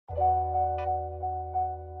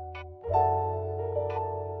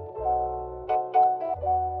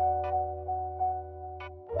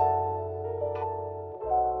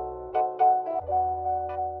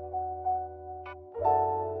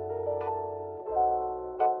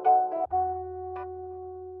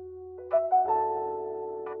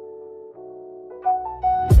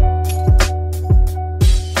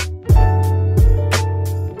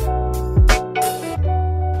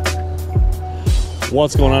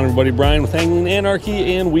What's going on, everybody? Brian with Angling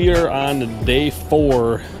Anarchy, and we are on day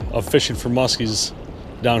 4 of fishing for muskies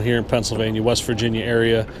down here in Pennsylvania, West Virginia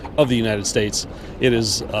area of the United States. It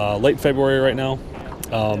is late February right now.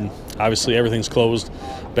 Obviously everything's closed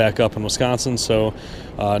back up in Wisconsin, so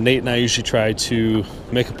Nate and I usually try to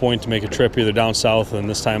make a point to make a trip either down south and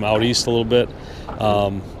this time out east a little bit,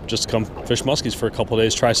 just to come fish muskies for a couple of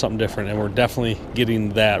days, try something different, and we're definitely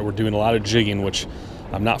getting that. We're doing a lot of jigging, which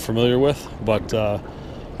I'm not familiar with, but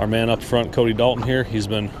our man up front, Cody Dalton here, he's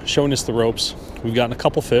been showing us the ropes. We've gotten a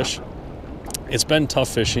couple fish. It's been tough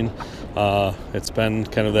fishing. It's been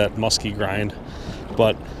kind of that musky grind,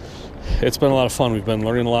 but it's been a lot of fun. We've been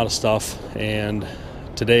learning a lot of stuff, and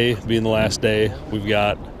today being the last day,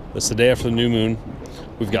 it's the day after the new moon.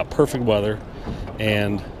 We've got perfect weather,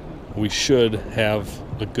 and we should have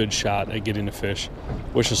a good shot at getting a fish.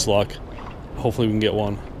 Wish us luck. Hopefully we can get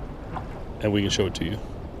one, and we can show it to you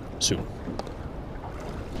soon.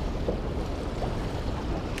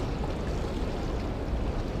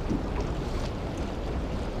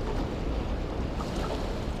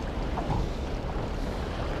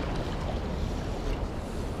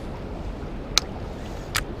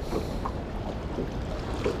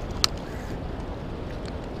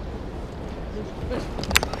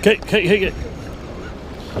 Okay,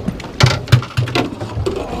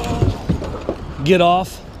 get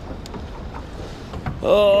off.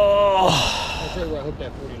 Oh, I'll tell you where I hooked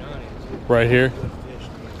that 49 is. Right here.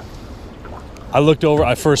 I looked over,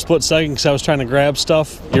 I for a split second because I was trying to grab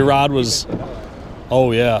stuff. Your rod was,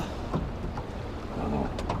 oh yeah.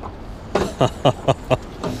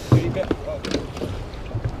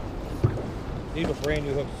 These are brand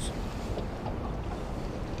new hooks.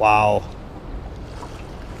 Wow.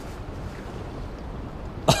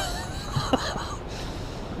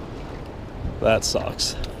 That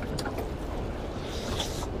sucks.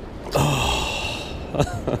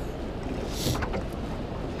 Oh.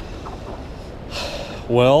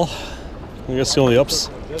 Well, I guess the only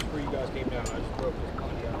ups. Just where you guys came down, I just broke this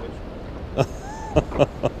condy out.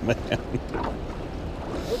 Man.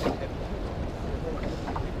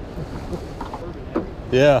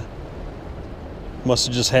 Yeah. Must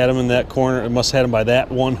have just had him in that corner. It must have had him by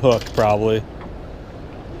that one hook, probably.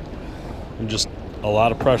 And just a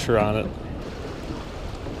lot of pressure on it.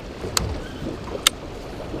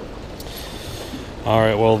 All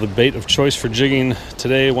right, well, the bait of choice for jigging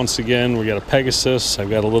today, once again, we got a Pegasus.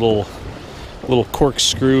 I've got a little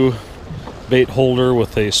corkscrew bait holder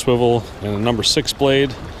with a swivel and a number 6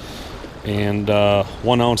 blade, and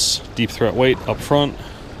 1 ounce deep threat weight up front.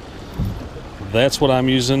 That's what I'm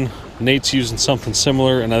using. Nate's using something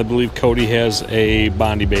similar, and I believe Cody has a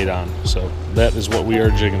Bondi bait on. So that is what we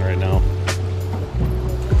are jigging right now.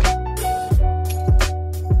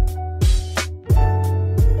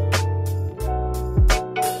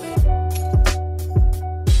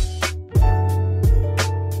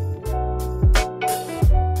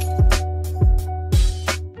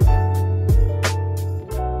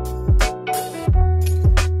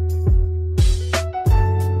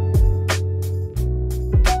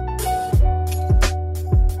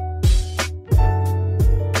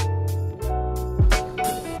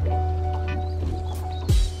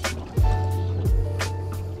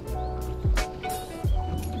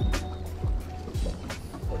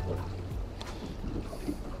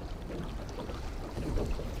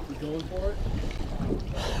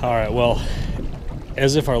 All right, well,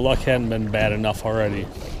 as if our luck hadn't been bad enough already,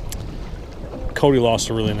 Cody lost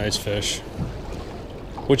a really nice fish,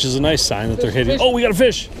 which is a nice sign that they're hitting. Oh, we got a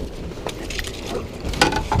fish!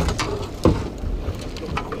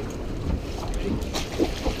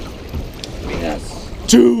 Yes.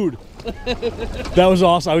 Dude! That was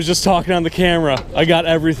awesome. I was just talking on the camera. I got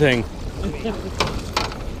everything.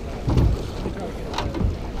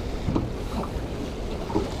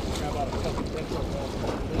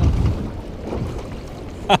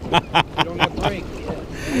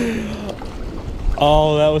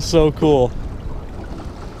 Oh, that was so cool.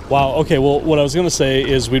 Wow, okay, well, what I was gonna say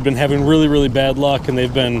is we've been having really bad luck, and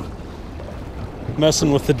they've been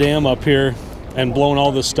messing with the dam up here and blowing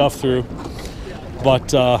all this stuff through.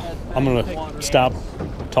 But I'm gonna stop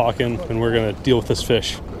talking and we're gonna deal with this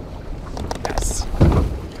fish. Yes.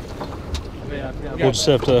 We'll just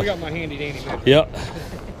have to. I got my handy dandy method. Yep.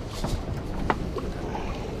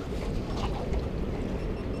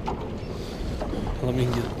 Let me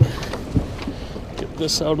get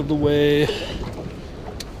this out of the way.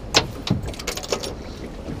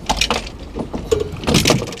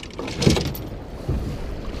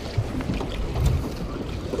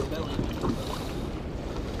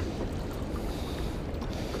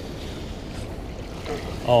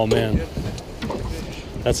 Oh man.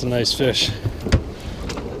 That's a nice fish.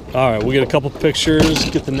 All right, we'll get a couple pictures,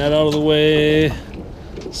 get the net out of the way,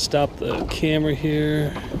 stop the camera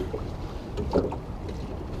here.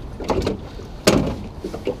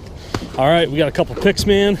 All right, we got a couple pics,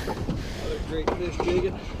 man. Another great fish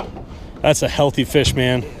jigging. That's a healthy fish,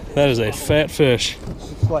 man. That is a fat fish.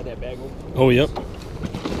 Slide that bag over. Oh, yep.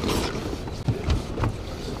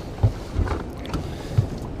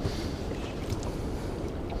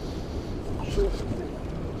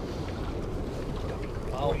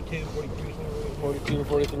 Wow. 42,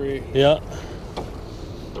 43. Yeah.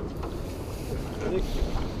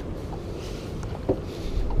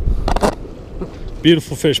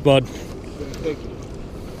 Beautiful fish, bud. Turn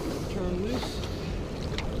loose.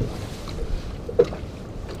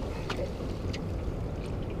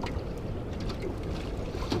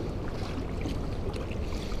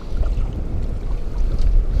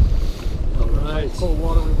 All right. Cold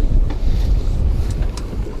water release.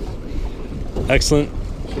 Excellent.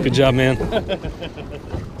 Good job, man.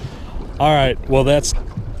 All right. Well, that's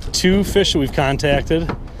 2 fish that we've contacted,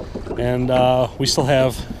 and we still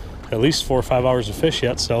have at least 4 or 5 hours of fish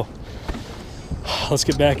yet, so let's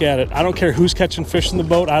get back at it. I don't care who's catching fish in the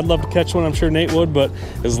boat. I'd love to catch one. I'm sure Nate would, but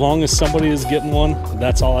as long as somebody is getting one,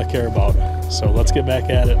 that's all I care about. So let's get back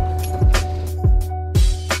at it.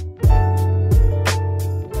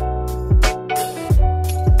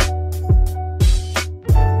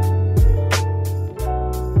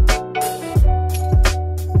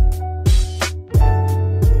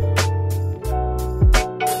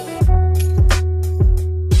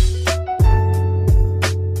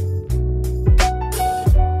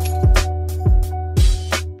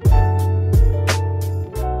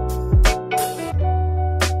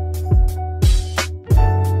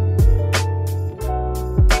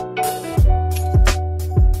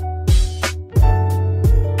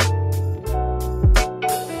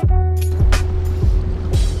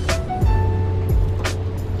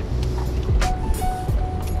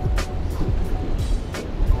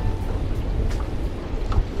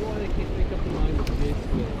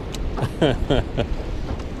 I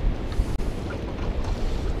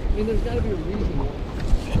mean, there's got to be a reason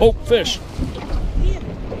why. Oh, fish. Did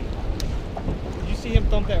you see him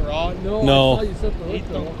thump that rod? No. No. I saw you set the hook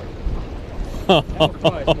though. That was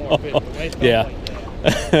probably more fish, but they stuff Yeah. like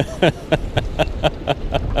that.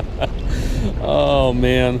 Oh,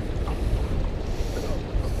 man.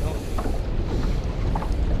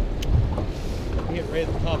 He hit right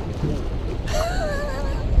at the top of the pool.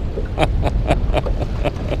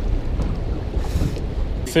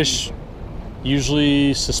 Fish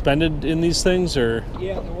usually suspended in these things, or?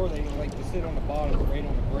 Yeah, or they like to sit on the bottom, right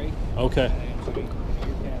on the break. Okay. And so you're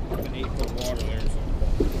kind of an 8-foot water there.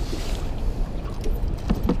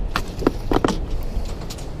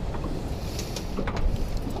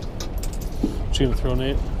 What you gonna throw,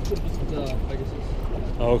 Nate?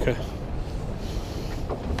 Oh, okay.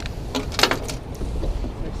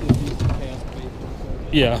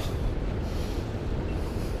 Yeah.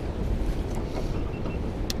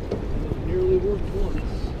 Nearly worked once.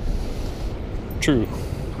 True.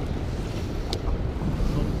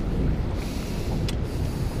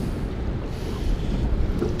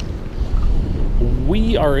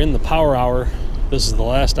 We are in the power hour. This is the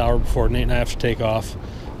last hour before Nate and I have to take off.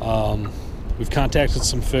 We've contacted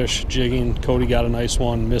some fish, jigging. Cody got a nice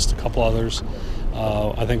one, missed a couple others.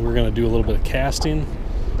 I think we're going to do a little bit of casting.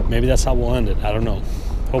 Maybe that's how we'll end it. I don't know.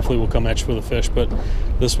 Hopefully we'll come at you with a fish, but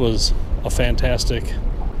this was a fantastic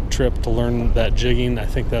trip to learn that jigging. I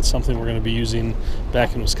think that's something we're going to be using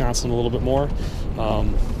back in Wisconsin a little bit more.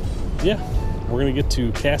 Yeah, we're going to get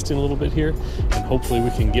to casting a little bit here, and hopefully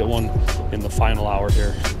we can get one in the final hour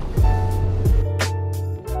here.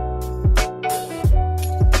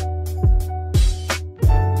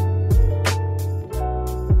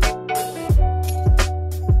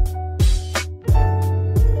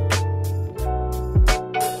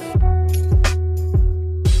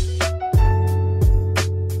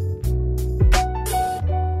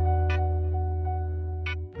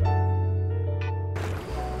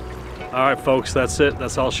 All right, folks, that's it.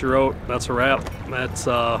 That's all she wrote. That's a wrap. That's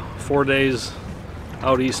 4 days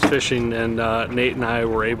out east fishing, and Nate and I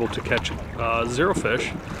were able to catch 0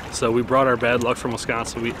 fish. So we brought our bad luck from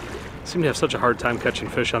Wisconsin. We seem to have such a hard time catching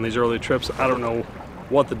fish on these early trips. I don't know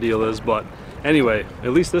what the deal is, but anyway,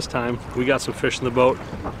 at least this time we got some fish in the boat.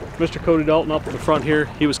 Mr. Cody Dalton up in the front here,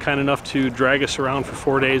 he was kind enough to drag us around for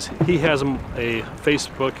 4 days. He has a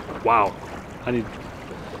Facebook. Wow,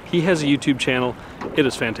 he has a YouTube channel. It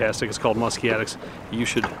is fantastic. It's called Musky Addicts. You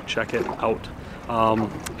should check it out.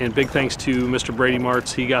 And big thanks to Mr. Brady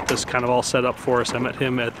Martz. He got this kind of all set up for us. I met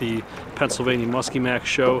him at the Pennsylvania Musky Max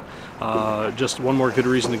show. Just one more good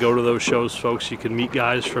reason to go to those shows, folks. You can meet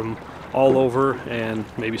guys from all over and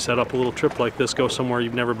maybe set up a little trip like this, go somewhere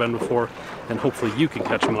you've never been before, and hopefully you can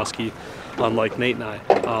catch a muskie, unlike Nate and I.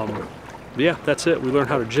 But yeah, that's it. We learned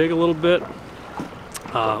how to jig a little bit.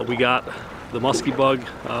 We got the musky bug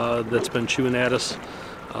that's been chewing at us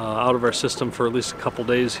out of our system for at least a couple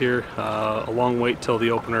days here. A long wait till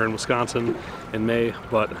the opener in Wisconsin in May,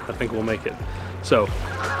 but I think we'll make it. So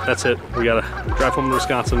that's it. We gotta drive home to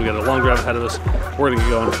Wisconsin. We got a long drive ahead of us. We're gonna get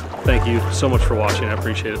going. Thank you so much for watching. I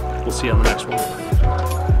appreciate it. We'll see you on the next one.